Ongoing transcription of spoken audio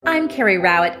I'm Kerry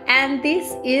Rowett, and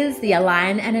this is the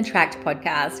Align and Attract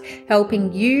podcast,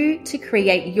 helping you to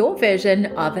create your version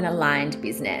of an aligned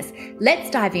business. Let's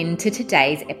dive into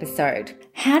today's episode.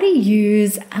 How to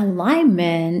use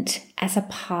alignment as a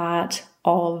part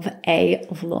of a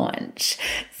launch.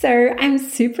 So I'm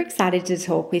super excited to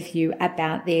talk with you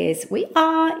about this. We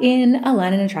are in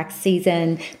Align and Attract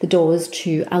season. The doors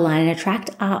to Align and Attract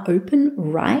are open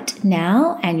right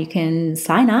now, and you can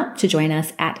sign up to join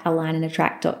us at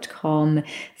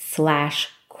alignandattract.com/course.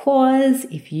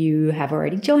 If you have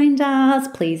already joined us,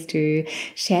 please do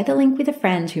share the link with a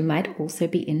friend who might also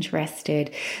be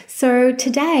interested. So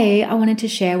today I wanted to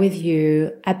share with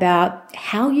you about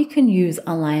how you can use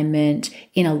alignment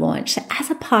in a launch. So as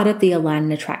a part of the Align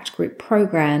and Attract group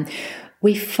program,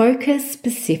 we focus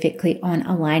specifically on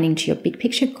aligning to your big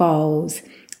picture goals,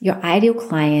 your ideal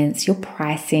clients, your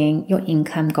pricing, your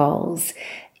income goals,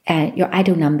 and your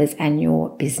ideal numbers and your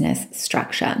business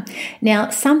structure. Now,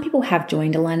 some people have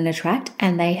joined Align and Attract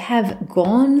and they have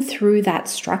gone through that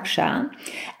structure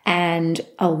and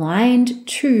aligned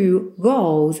to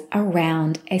goals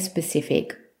around a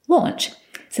specific launch.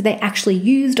 So they actually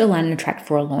used Align and Attract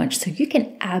for a launch. So you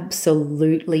can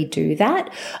absolutely do that.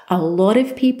 A lot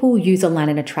of people use Align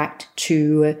and Attract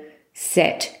to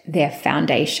set their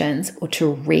foundations or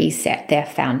to reset their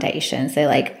foundations. They're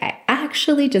like, I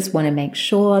actually just want to make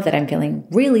sure that I'm feeling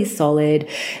really solid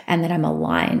and that I'm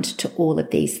aligned to all of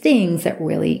these things that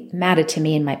really matter to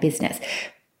me in my business.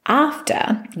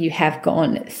 After you have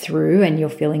gone through and you're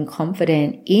feeling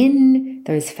confident in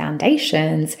those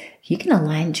foundations, you can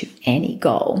align to any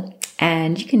goal.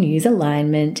 And you can use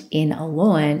alignment in a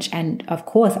launch. And of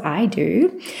course I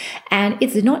do. And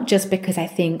it's not just because I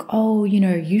think,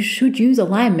 you should use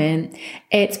alignment.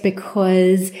 It's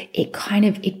because it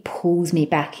pulls me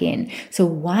back in. So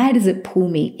why does it pull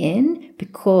me in?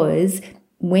 Because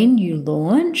when you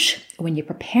launch, when you're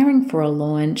preparing for a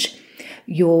launch,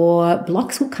 your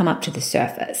blocks will come up to the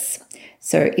surface.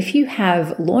 So if you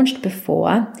have launched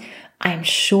before, I'm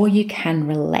sure you can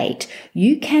relate.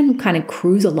 You can kind of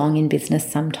cruise along in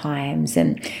business sometimes,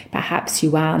 and perhaps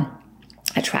you are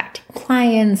attracting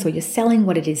clients or you're selling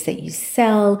what it is that you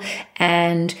sell,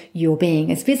 and you're being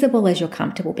as visible as you're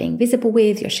comfortable being visible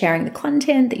with. You're sharing the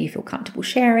content that you feel comfortable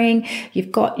sharing.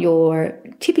 You've got your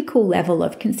typical level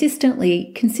of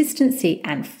consistency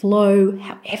and flow,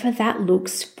 however that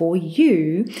looks for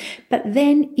you. But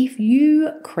then if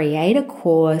you create a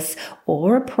course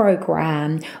or a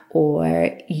program,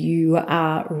 or you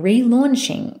are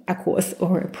relaunching a course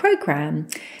or a program,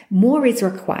 more is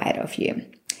required of you.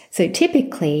 So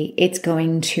typically it's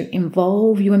going to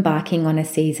involve you embarking on a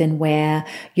season where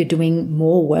you're doing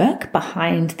more work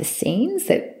behind the scenes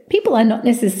that people are not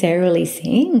necessarily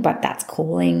seeing, but that's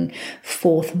calling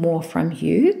forth more from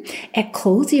you. It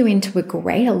calls you into a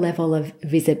greater level of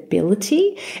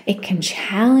visibility. It can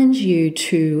challenge you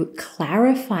to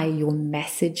clarify your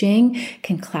messaging.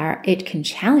 It can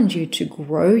challenge you to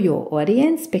grow your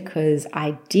audience, because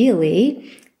ideally,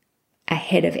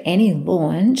 ahead of any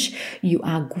launch, you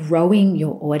are growing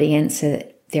your audience so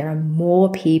that there are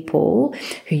more people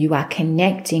who you are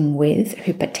connecting with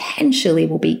who potentially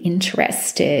will be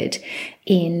interested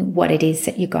in what it is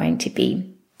that you're going to be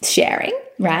sharing,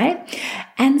 right?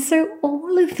 And so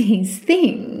all of these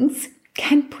things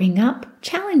can bring up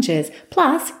challenges.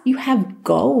 Plus, you have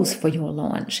goals for your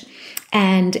launch.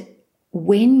 And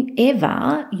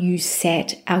whenever you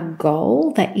set a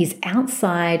goal that is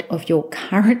outside of your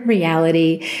current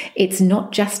reality, it's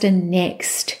not just a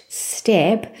next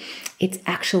step. It's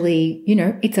actually,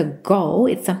 it's a goal.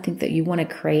 It's something that you want to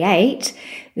create.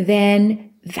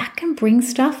 Then that can bring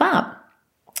stuff up.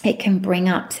 It can bring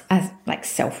up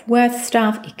self-worth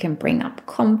stuff. It can bring up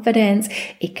confidence.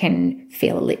 It can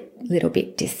feel a little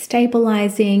bit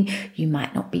destabilizing. You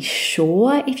might not be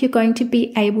sure if you're going to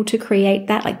be able to create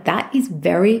that. That is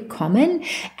very common,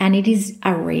 and it is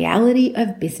a reality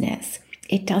of business.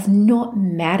 It does not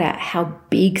matter how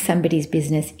big somebody's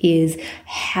business is,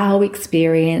 how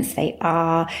experienced they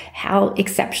are, how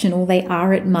exceptional they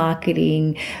are at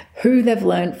marketing, who they've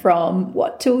learned from,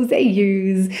 what tools they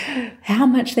use, how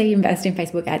much they invest in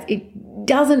Facebook ads. It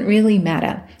doesn't really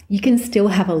matter. You can still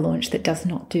have a launch that does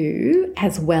not do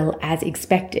as well as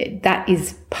expected. That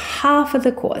is half of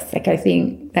the course. I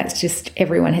think that's just,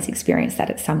 everyone has experienced that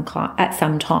at some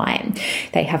time.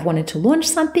 They have wanted to launch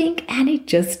something and it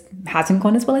just hasn't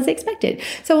gone as well as expected.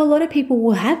 So a lot of people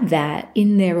will have that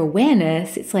in their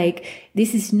awareness. It's like,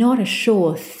 this is not a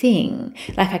sure thing.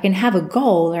 I can have a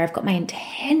goal, or I've got my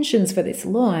intentions for this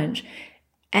launch,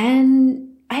 and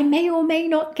I may or may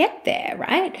not get there,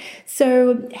 right?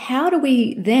 So how do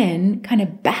we then kind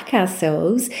of back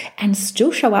ourselves and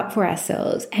still show up for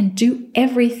ourselves and do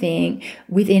everything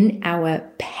within our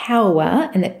power,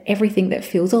 and that everything that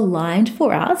feels aligned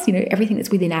for us, everything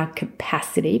that's within our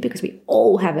capacity, because we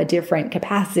all have a different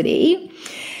capacity,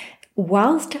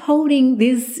 whilst holding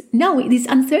this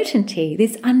uncertainty,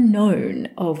 this unknown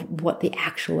of what the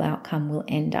actual outcome will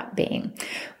end up being?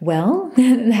 Well,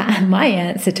 my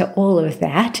answer to all of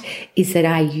that is that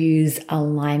I use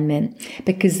alignment,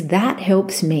 because that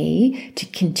helps me to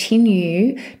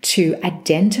continue to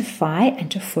identify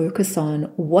and to focus on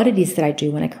what it is that I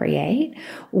do want to create,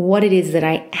 what it is that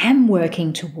I am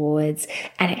working towards,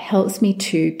 and it helps me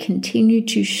to continue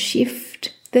to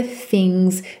shift the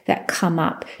things that come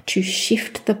up, to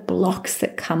shift the blocks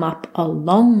that come up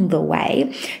along the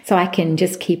way, so I can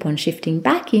just keep on shifting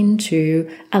back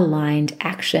into aligned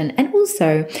action. And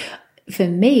also, for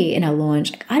me in a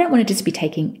launch, I don't want to just be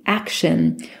taking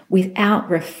action without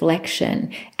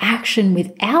reflection, action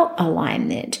without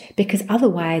alignment, because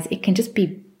otherwise it can just be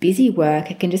busy work.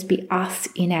 It can just be us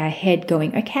in our head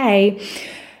going, okay,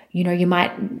 you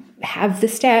might have the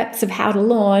steps of how to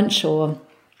launch, or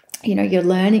you've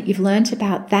learned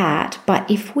about that. But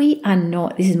if we are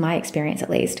not, this is my experience at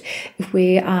least, if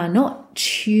we are not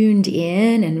tuned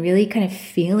in and really kind of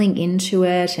feeling into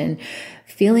it and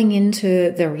feeling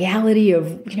into the reality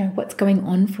of, what's going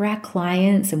on for our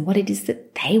clients and what it is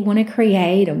that they want to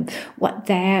create and what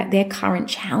their current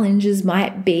challenges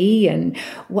might be and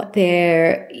what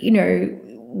their,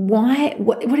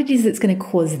 what it is that's going to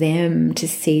cause them to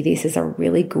see this as a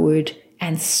really good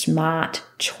and smart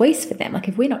choice for them. Like,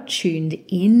 if we're not tuned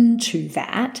into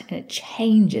that, and it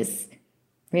changes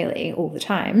really all the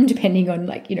time, depending on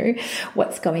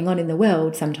what's going on in the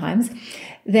world sometimes,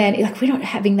 then if we're not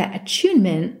having that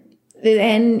attunement,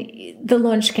 then the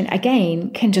launch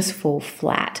can just fall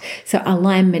flat. So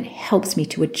alignment helps me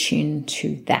to attune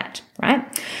to that, right?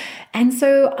 And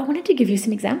so I wanted to give you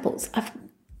some examples of,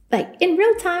 in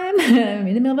real time,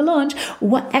 in the middle of a launch,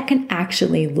 what that can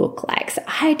actually look like. So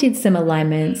I did some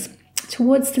alignments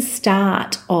towards the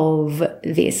start of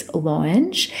this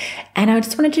launch, and I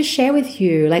just wanted to share with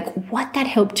you what that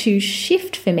helped to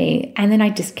shift for me. And then I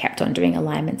just kept on doing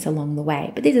alignments along the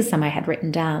way, but these are some I had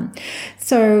written down.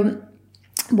 So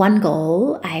one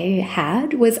goal I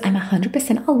had was I'm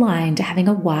 100% aligned to having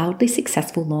a wildly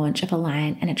successful launch of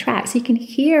Align and Attract. So you can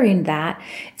hear in that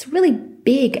it's really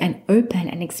big and open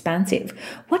and expansive.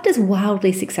 What does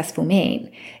wildly successful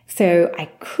mean? So I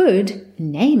could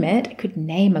name it, I could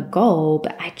name a goal,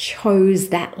 but I chose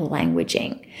that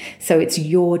languaging. So it's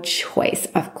your choice,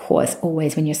 of course,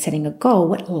 always when you're setting a goal,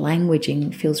 what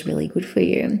languaging feels really good for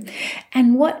you.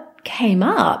 And what came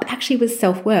up actually was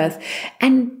self-worth.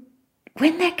 And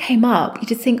when that came up, you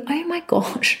just think, oh my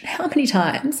gosh, how many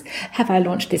times have I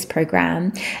launched this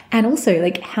program? And also,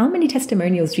 how many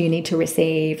testimonials do you need to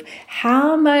receive?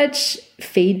 How much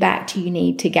feedback do you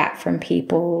need to get from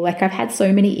people? I've had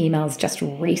so many emails just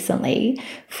recently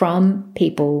from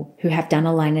people who have done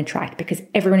Align and Attract, because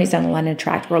everyone who's done Align and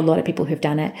Attract, or a lot of people who've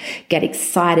done it, get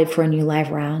excited for a new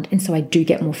live round. And so I do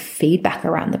get more feedback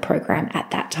around the program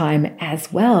at that time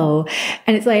as well.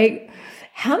 And it's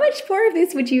how much more of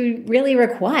this would you really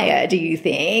require, do you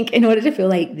think, in order to feel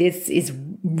like this is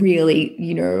really,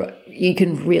 you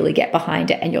can really get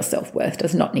behind it and your self-worth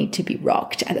does not need to be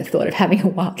rocked at the thought of having a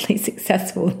wildly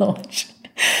successful launch?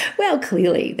 Well,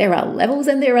 clearly there are levels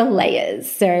and there are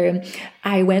layers. So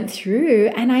I went through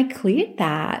and I cleared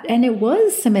that. And it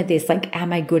was some of this,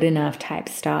 am I good enough type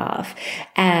stuff.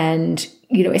 And,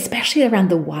 especially around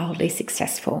the wildly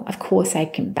successful. Of course, I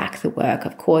can back the work.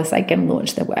 Of course, I can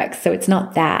launch the work. So it's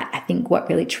not that. I think what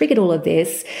really triggered all of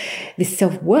this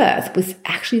self-worth, was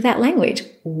actually that language,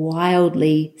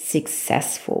 wildly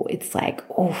successful. It's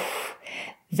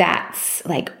that's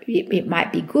it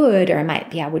might be good, or I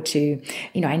might be able to,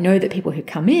 I know that people who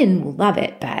come in will love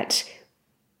it, but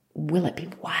will it be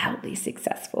wildly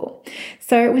successful?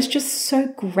 So it was just so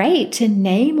great to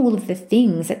name all of the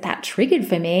things that triggered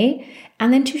for me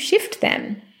and then to shift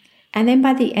them. And then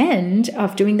by the end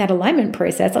of doing that alignment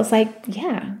process, I was like,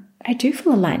 yeah, I do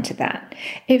feel aligned to that.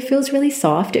 It feels really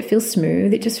soft. It feels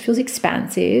smooth. It just feels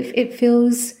expansive. It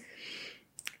feels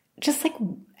just like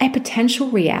a potential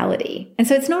reality. And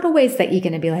so it's not always that you're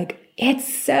going to be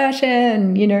it's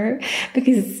certain,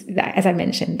 because as I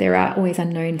mentioned, there are always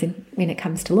unknowns when it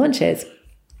comes to launches.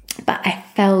 But I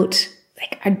felt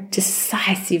a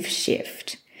decisive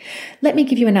shift. Let me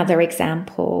give you another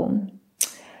example.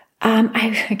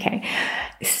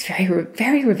 It's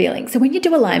very revealing. So when you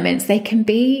do alignments, they're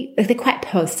quite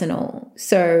personal.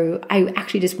 So I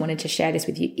actually just wanted to share this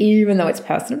with you, even though it's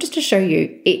personal, just to show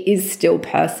you it is still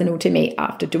personal to me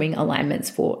after doing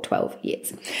alignments for 12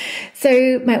 years.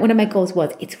 So one of my goals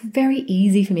was, it's very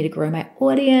easy for me to grow my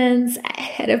audience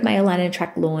ahead of my Align and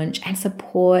Attract launch and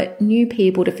support new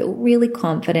people to feel really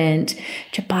confident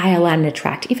to buy Align and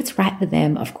Attract if it's right for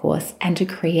them, of course, and to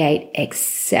create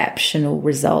exceptional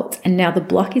results. And now the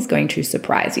block is going to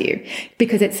surprise you,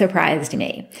 because it surprised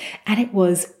me, and it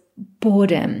was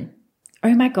boredom.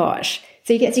 Oh my gosh.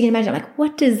 So you can imagine, like,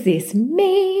 what does this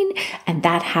mean? And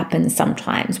that happens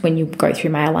sometimes when you go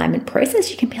through my alignment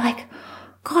process. You can be like,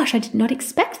 gosh, I did not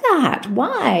expect that.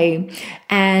 Why?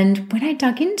 And when I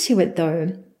dug into it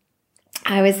though,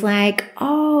 I was like,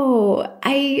 oh,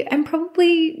 I am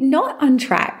probably not on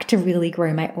track to really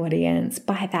grow my audience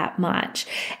by that much.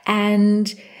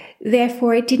 And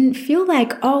therefore, it didn't feel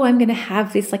like, oh, I'm going to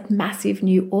have this like massive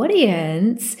new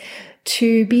audience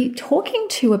to be talking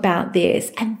to about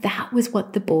this. And that was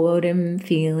what the boredom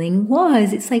feeling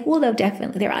was. It's like, well,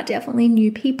 there are definitely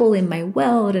new people in my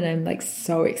world. And I'm like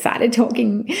so excited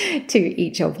talking to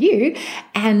each of you.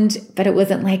 But it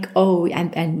wasn't like, oh,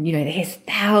 and there's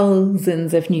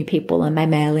thousands of new people on my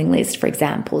mailing list, for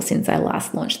example, since I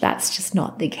last launched. That's just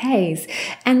not the case.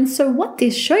 And so what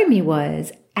this showed me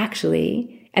was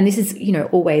actually, and this is,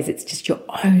 always it's just your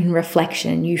own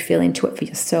reflection. You feel into it for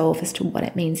yourself as to what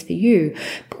it means for you.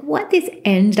 But what this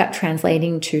ended up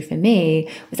translating to for me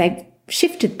was I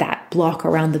shifted that block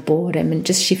around the boredom and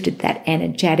just shifted that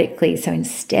energetically. So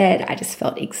instead, I just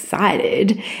felt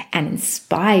excited and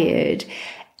inspired.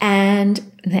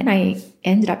 And then I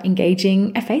ended up engaging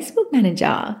a Facebook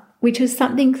manager, which was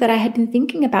something that I had been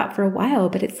thinking about for a while.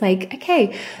 But it's like,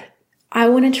 okay, I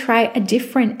want to try a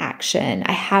different action.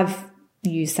 I have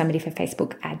used somebody for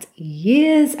Facebook ads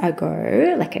years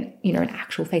ago, like an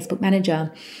actual Facebook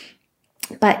manager.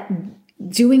 But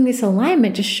doing this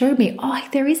alignment just showed me, oh,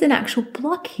 there is an actual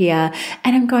block here,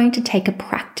 and I'm going to take a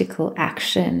practical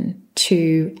action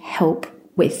to help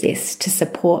with this, to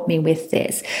support me with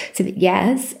this, so that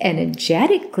yes,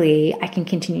 energetically, I can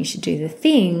continue to do the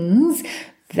things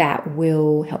that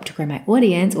will help to grow my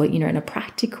audience, or, in a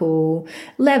practical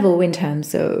level in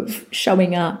terms of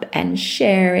showing up and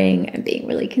sharing and being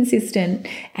really consistent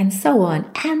and so on.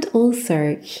 And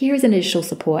also, here's an additional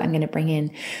support I'm going to bring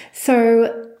in.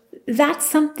 So that's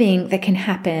something that can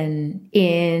happen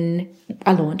in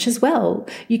a launch as well.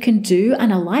 You can do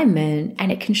an alignment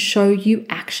and it can show you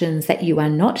actions that you are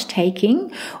not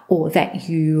taking, or that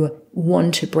you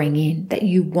want to bring in, that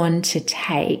you want to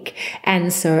take.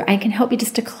 And so I can help you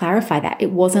just to clarify that.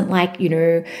 It wasn't like,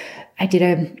 I did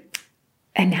a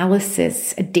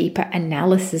deeper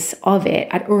analysis of it.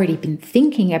 I'd already been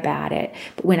thinking about it,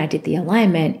 but when I did the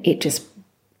alignment,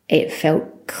 it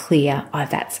felt clear. Oh,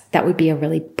 that would be a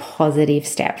really positive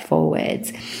step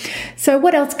forwards. So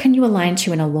what else can you align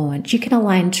to in a launch? You can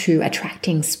align to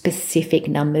attracting specific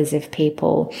numbers of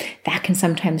people. That can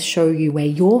sometimes show you where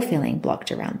you're feeling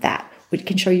blocked around that, which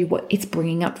can show you what it's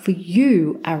bringing up for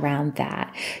you around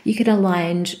that. You can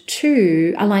align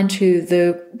to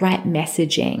the right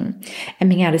messaging and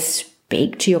being able to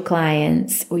speak to your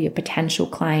clients or your potential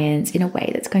clients in a way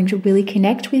that's going to really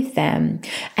connect with them.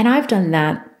 And I've done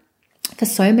that for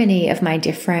so many of my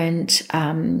different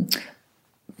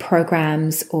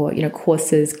programs or,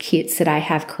 courses, kits that I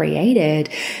have created.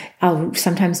 I'll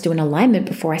sometimes do an alignment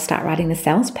before I start writing the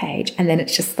sales page. And then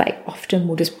it's just like often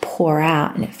will just pour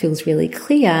out and it feels really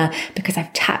clear because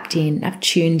I've tapped in, I've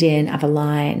tuned in, I've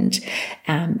aligned.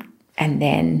 And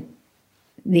then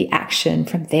the action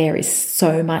from there is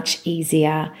so much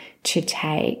easier to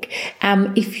take.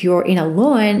 If you're in a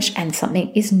launch and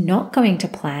something is not going to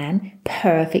plan,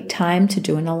 perfect time to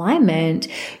do an alignment.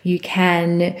 You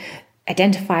can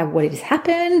identify what has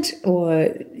happened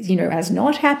or, has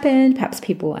not happened. Perhaps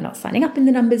people are not signing up in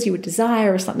the numbers you would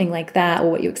desire or something like that,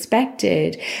 or what you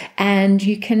expected. And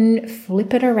you can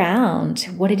flip it around,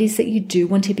 what it is that you do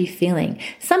want to be feeling.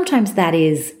 Sometimes that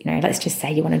is, let's just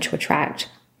say you wanted to attract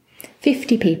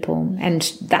 50 people and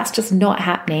that's just not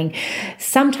happening.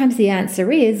 Sometimes the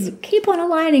answer is keep on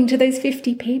aligning to those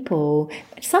 50 people.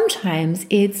 But sometimes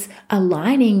it's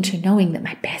aligning to knowing that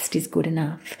my best is good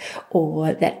enough,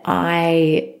 or that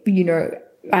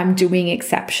I'm doing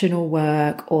exceptional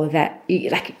work, or that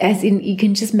you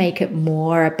can just make it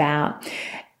more about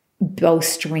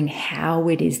bolstering how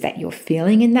it is that you're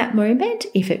feeling in that moment.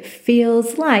 If it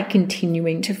feels like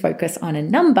continuing to focus on a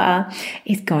number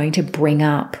is going to bring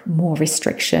up more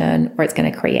restriction, or it's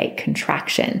going to create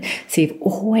contraction. So you've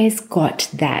always got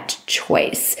that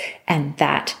choice and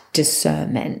that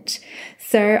discernment.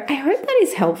 So I hope that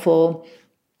is helpful.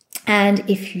 And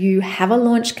if you have a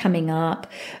launch coming up,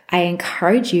 I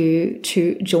encourage you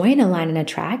to join Align and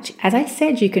Attract. As I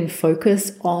said, you can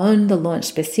focus on the launch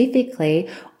specifically,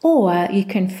 or you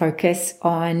can focus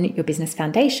on your business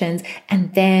foundations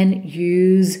and then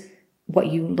use what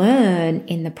you learn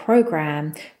in the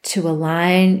program to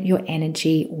align your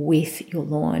energy with your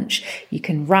launch. You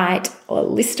can write a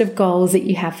list of goals that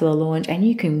you have for the launch, and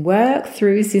you can work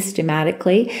through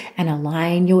systematically and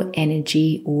align your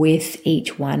energy with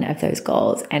each one of those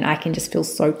goals. And I can just feel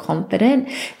so confident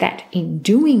that in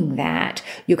doing that,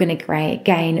 you're going to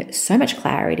gain so much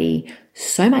clarity,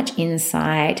 so much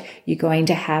insight. You're going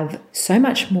to have so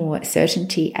much more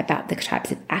certainty about the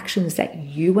types of actions that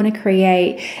you want to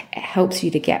create. It helps you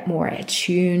to get more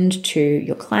attuned to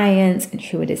your clients and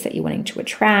who it is that you're wanting to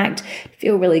attract.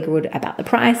 Feel really good about the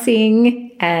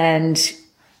pricing, and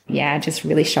just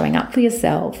really showing up for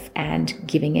yourself and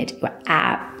giving it your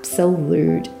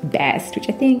absolute best, which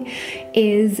I think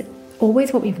is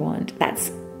always what we want.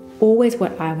 That's always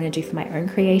what I want to do for my own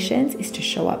creations, is to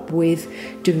show up with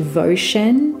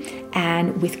devotion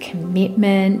and with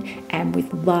commitment and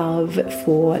with love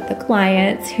for the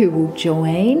clients who will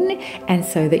join, and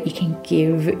so that you can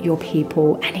give your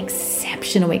people an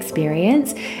exceptional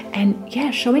experience and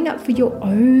showing up for your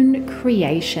own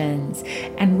creations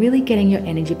and really getting your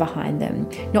energy behind them.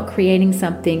 Not creating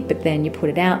something but then you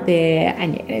put it out there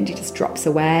and your energy just drops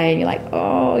away and you're like,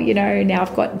 now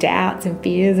I've got doubts and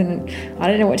fears and I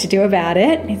don't know what to do about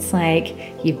it. It's like,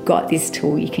 you've got this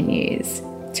tool you can use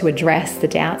to address the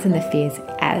doubts and the fears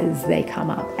as they come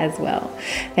up as well.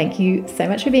 Thank you so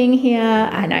much for being here,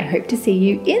 and I hope to see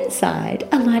you inside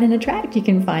Align and Attract. You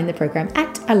can find the program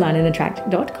at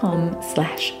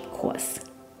alignandattract.com/course.